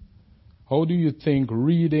 How do you think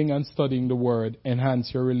reading and studying the Word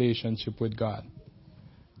enhance your relationship with God?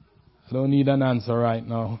 I don't need an answer right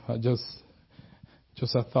now. Just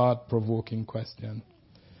a thought-provoking question.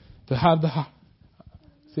 To have the...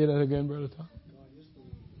 Say that again, Brother Tom.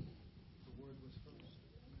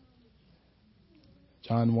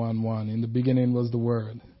 John 1:1. In the beginning was the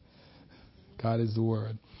Word. God is the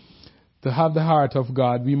Word. To have the heart of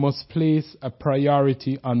God, we must place a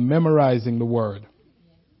priority on memorizing the Word.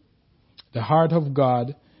 The heart of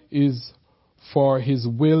God is for His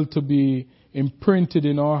will to be imprinted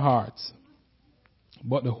in our hearts.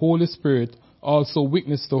 But the Holy Spirit also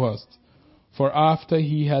witnessed to us. For after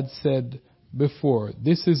He had said before,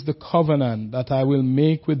 "This is the covenant that I will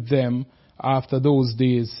make with them after those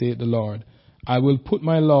days, saith the Lord. I will put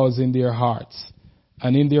my laws in their hearts,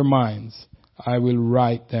 and in their minds I will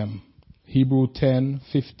write them." Hebrew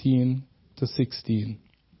 10:15-16.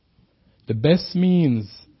 The best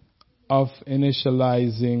means of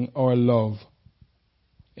internalizing our love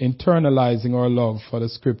for the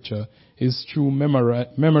Scripture is through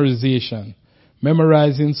memorization.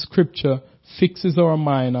 Memorizing Scripture fixes our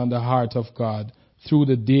mind on the heart of God through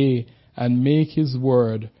the day and make His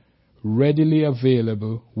Word readily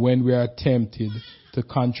available when we are tempted to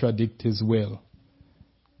contradict His will.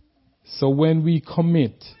 So when we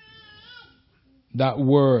commit that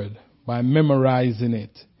Word by memorizing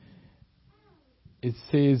it, it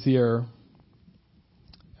says here,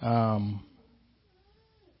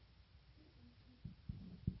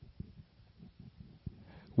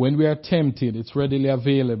 when we are tempted, it's readily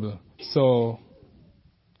available. So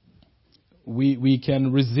we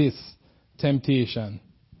can resist temptation.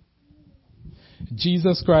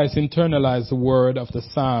 Jesus Christ internalized the word of the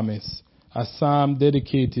psalmist, a psalm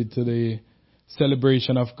dedicated to the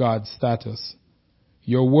celebration of God's status.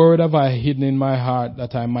 Your word have I hidden in my heart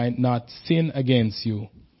that I might not sin against you.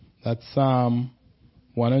 That's Psalm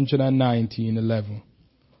 119:11.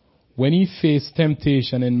 When he faced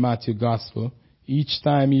temptation in Matthew's Gospel, each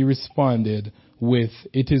time he responded with,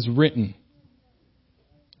 "It is written."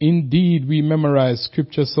 Indeed, we memorize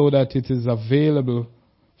Scripture so that it is available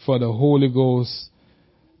for the Holy Ghost,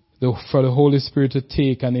 for the Holy Spirit to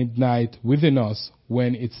take and ignite within us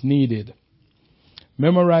when it's needed.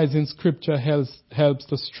 Memorizing Scripture helps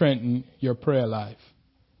to strengthen your prayer life.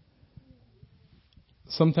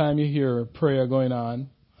 Sometimes you hear prayer going on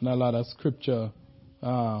and a lot of Scripture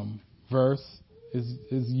verse is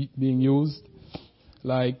being used,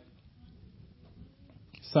 like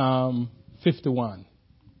Psalm 51.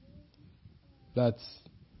 That's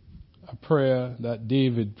a prayer that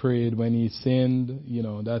David prayed when he sinned. You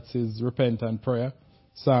know, that's his repentant prayer.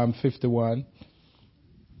 Psalm 51.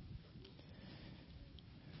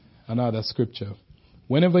 Another scripture.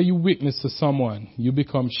 Whenever you witness to someone, you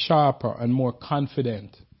become sharper and more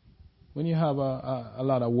confident. When you have a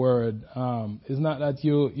lot of word, it's not that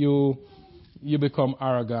you become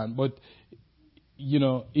arrogant, but you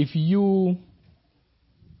know, if you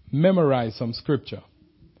memorize some scripture,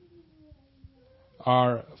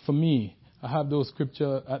 or for me, I have those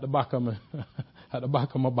scripture at the back of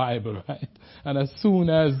my Bible, right? And as soon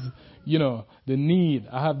as, you know,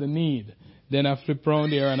 I have the need, then I flip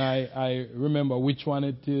around there and I remember which one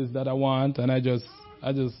it is that I want, and I just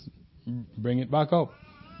bring it back up.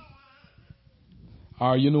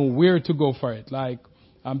 Or you know where to go for it. Like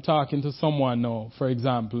I'm talking to someone now, for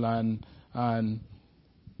example, and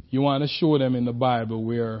you want to show them in the Bible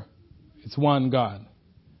where it's one God.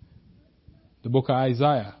 The book of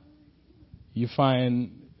Isaiah. You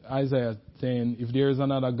find Isaiah saying, if there is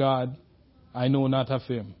another God, I know not of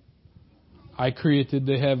him. I created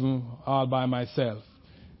the heaven all by myself.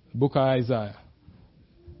 Book of Isaiah.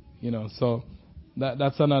 So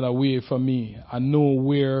that's another way for me. I know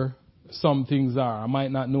where some things are. I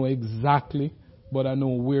might not know exactly, but I know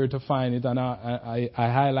where to find it, and I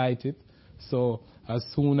highlight it. So as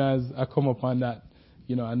soon as I come upon that,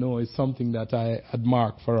 I know it's something that I had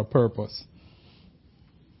marked for a purpose.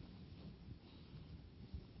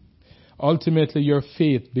 Ultimately, your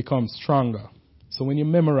faith becomes stronger. So when you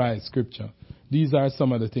memorize scripture, these are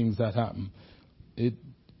some of the things that happen. It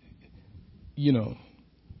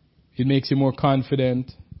makes you more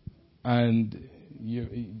confident, and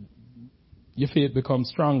your faith becomes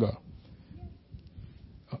stronger.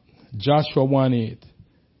 Joshua 1:8,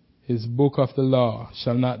 his book of the law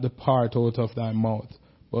shall not depart out of thy mouth,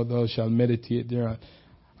 but thou shalt meditate thereon.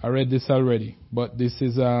 I read this already, but this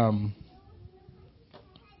is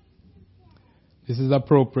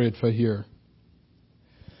appropriate for here.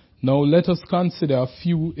 Now let us consider a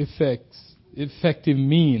few effective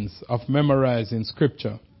means of memorizing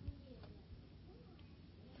scripture.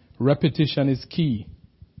 Repetition is key.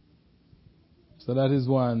 So that is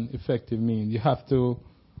one effective means. You have to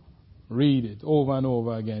read it over and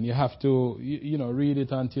over again. You have to, read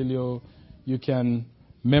it until you can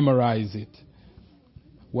memorize it.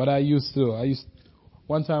 What I used to do,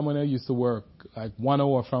 one time when I used to work like 1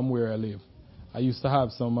 hour from where I live, I used to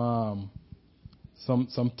have some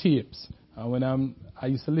tapes. And when I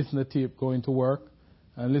used to listen to tape going to work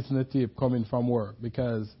and listen to tape coming from work,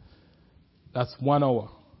 because that's 1 hour.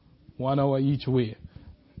 1 hour each way.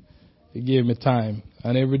 It gave me time,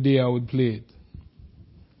 and every day I would play it.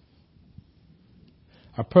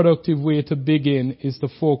 A productive way to begin is to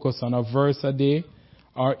focus on a verse a day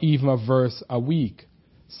or even a verse a week.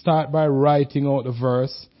 Start by writing out the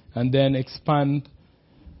verse and then expand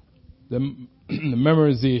the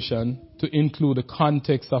memorization to include the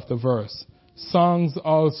context of the verse. Songs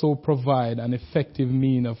also provide an effective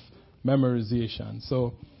means of memorization.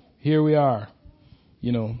 So here we are,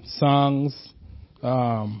 songs,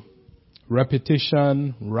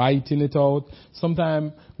 repetition, writing it out.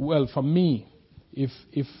 Sometimes, for me,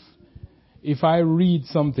 if I read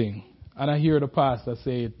something and I hear the pastor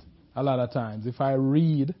say it a lot of times, if I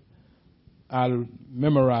read, I'll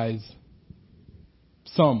memorize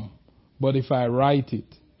some. But if I write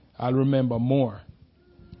it, I'll remember more.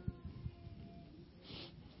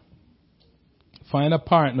 Find a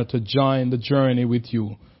partner to join the journey with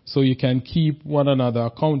you so you can keep one another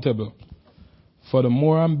accountable. For the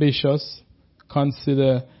more ambitious,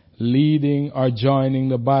 consider leading or joining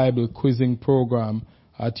the Bible quizzing program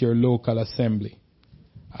at your local assembly.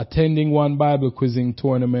 Attending one Bible quizzing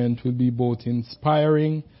tournament will be both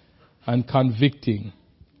inspiring and convicting.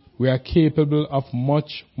 We are capable of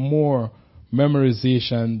much more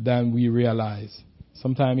memorization than we realize.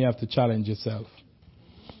 Sometimes you have to challenge yourself.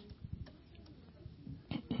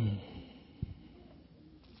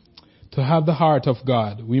 To have the heart of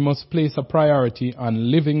God, we must place a priority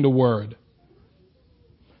on living the Word.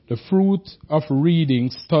 The fruit of reading,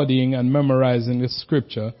 studying, and memorizing the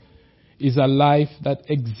Scripture is a life that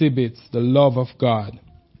exhibits the love of God.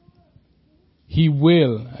 He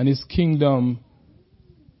will and His kingdom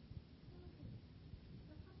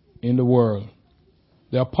in the world.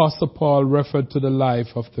 The Apostle Paul referred to the life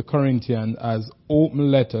of the Corinthians as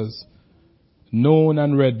open letters, known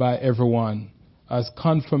and read by everyone, as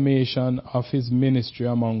confirmation of his ministry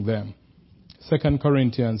among them. 2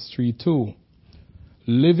 Corinthians 3:2.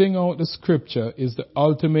 Living out the Scripture is the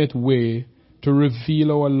ultimate way to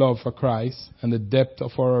reveal our love for Christ and the depth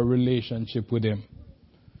of our relationship with Him.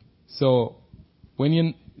 So,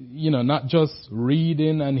 when not just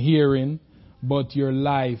reading and hearing, but your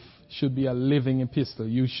life should be a living epistle.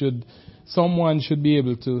 Someone should be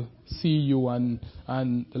able to see you and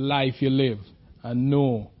the life you live and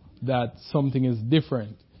know that something is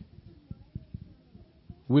different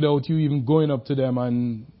without you even going up to them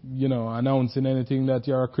and, announcing anything that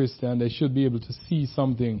you're a Christian. They should be able to see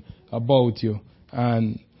something about you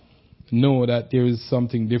and know that there is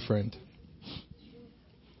something different.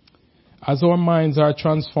 As our minds are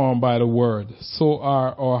transformed by the Word, so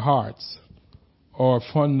are our hearts, our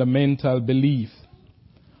fundamental belief.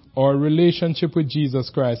 Our relationship with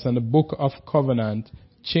Jesus Christ and the Book of Covenant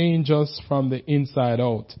change us from the inside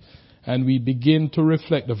out, and we begin to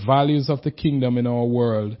reflect the values of the kingdom in our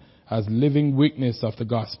world as living witness of the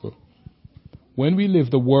gospel. When we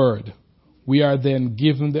live the Word, we are then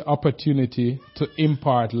given the opportunity to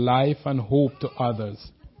impart life and hope to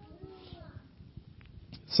others.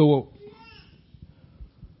 So,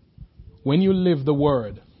 when you live the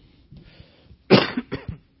Word,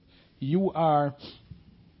 you are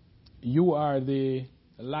the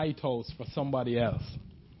lighthouse for somebody else.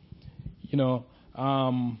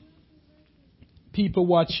 people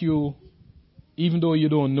watch you even though you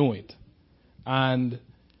don't know it. And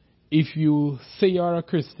if you say you're a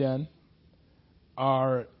Christian,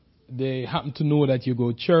 or they happen to know that you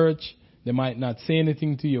go to church, they might not say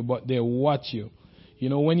anything to you, but they watch you. You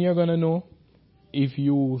know when you're going to know? If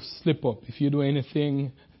you slip up, if you do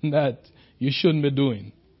anything that you shouldn't be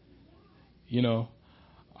doing. You know,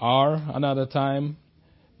 or another time,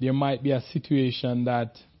 there might be a situation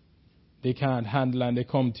that they can't handle and they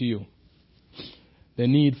come to you. They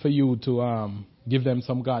need for you to give them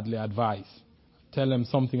some godly advice. Tell them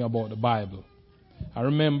something about the Bible. I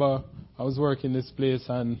remember I was working this place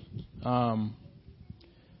on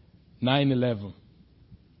 9/11.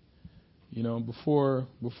 You know, before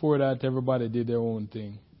that, everybody did their own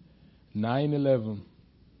thing. 9/11,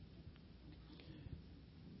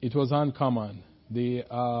 it was uncommon. The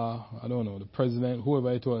I don't know, the president,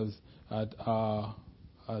 whoever it was at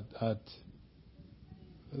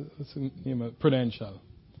what's the name of Prudential,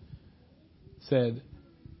 said,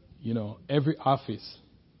 you know, every office,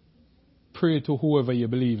 pray to whoever you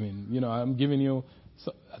believe in. You know, I'm giving you,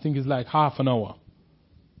 I think it's like half an hour.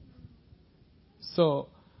 So,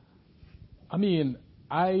 I mean,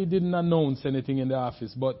 I didn't announce anything in the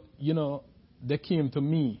office, but, you know, they came to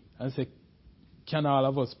me and said, can all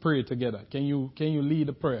of us pray together? Can you lead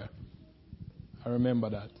a prayer? I remember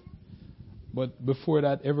that. But before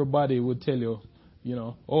that, everybody would tell you, you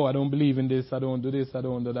know, oh, I don't believe in this, I don't do this, I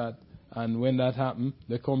don't do that. And when that happens,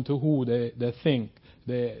 they come to who they think,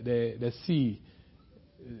 they see,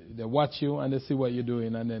 they watch you and they see what you're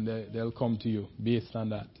doing, and then they'll come to you based on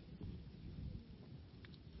that.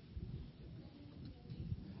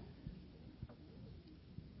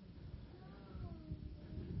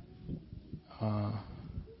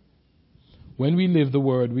 When we live the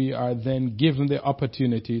word, we are then given the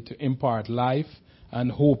opportunity to impart life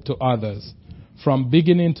and hope to others. From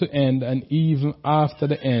beginning to end, and even after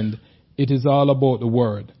the end, it is all about the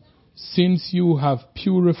word. Since you have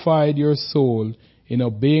purified your soul in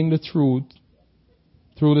obeying the truth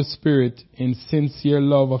through the Spirit in sincere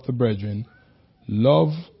love of the brethren, love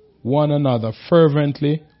one another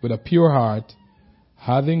fervently with a pure heart,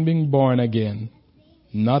 having been born again,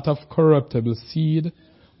 not of corruptible seed,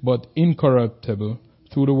 but incorruptible,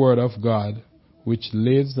 through the word of God, which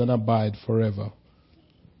lives and abides forever.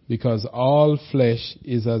 Because all flesh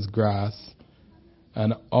is as grass,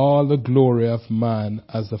 and all the glory of man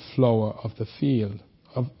as the flower of the field.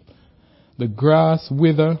 The grass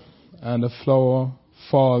wither, and the flower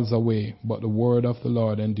falls away, but the word of the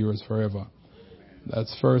Lord endures forever.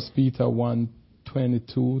 That's 1 Peter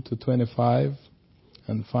 1:22 to 25.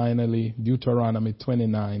 And finally, Deuteronomy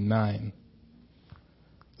 29:9.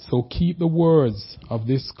 So keep the words of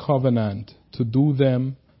this covenant to do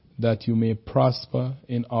them, that you may prosper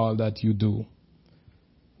in all that you do.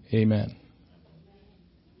 Amen.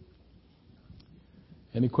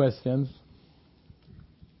 Any questions?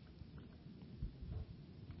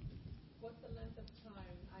 What's the length of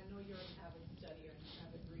time? I know you're an avid studier and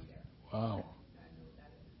avid reader. Wow. I know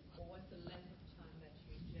that. But what's the length of time that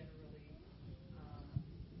you generally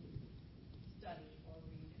study or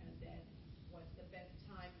read? And then what's the best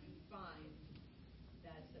time you find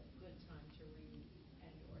that's a good time to read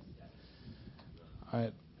and or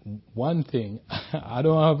study? One thing, I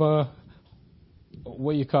don't have a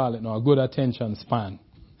good attention span.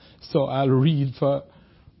 So I'll read for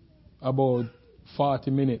about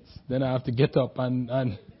 40 minutes. Then I have to get up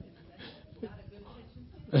and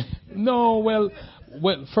no, well,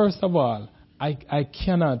 first of all, I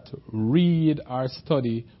cannot read or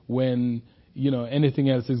study when, you know, anything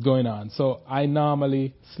else is going on. So I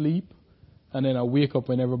normally sleep, and then I wake up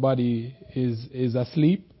when everybody is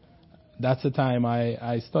asleep. That's the time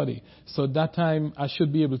I study. So that time I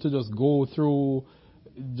should be able to just go through,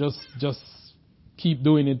 just keep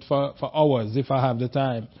doing it for hours if I have the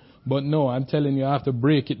time. But no, I'm telling you, I have to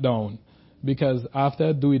break it down, because after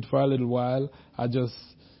I do it for a little while, I just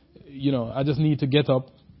need to get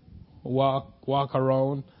up, walk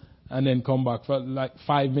around, and then come back for like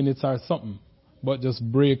 5 minutes or something. But just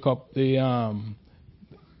break up the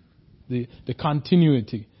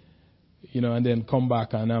continuity, you know, and then come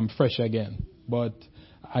back and I'm fresh again. But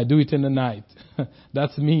I do it in the night.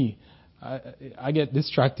 That's me. I get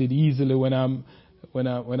distracted easily when I'm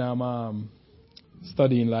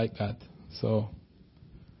studying like that. So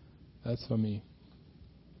that's for me.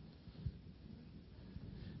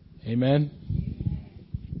 Amen.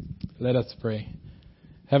 Let us pray.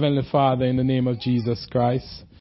 Heavenly Father, in the name of Jesus Christ,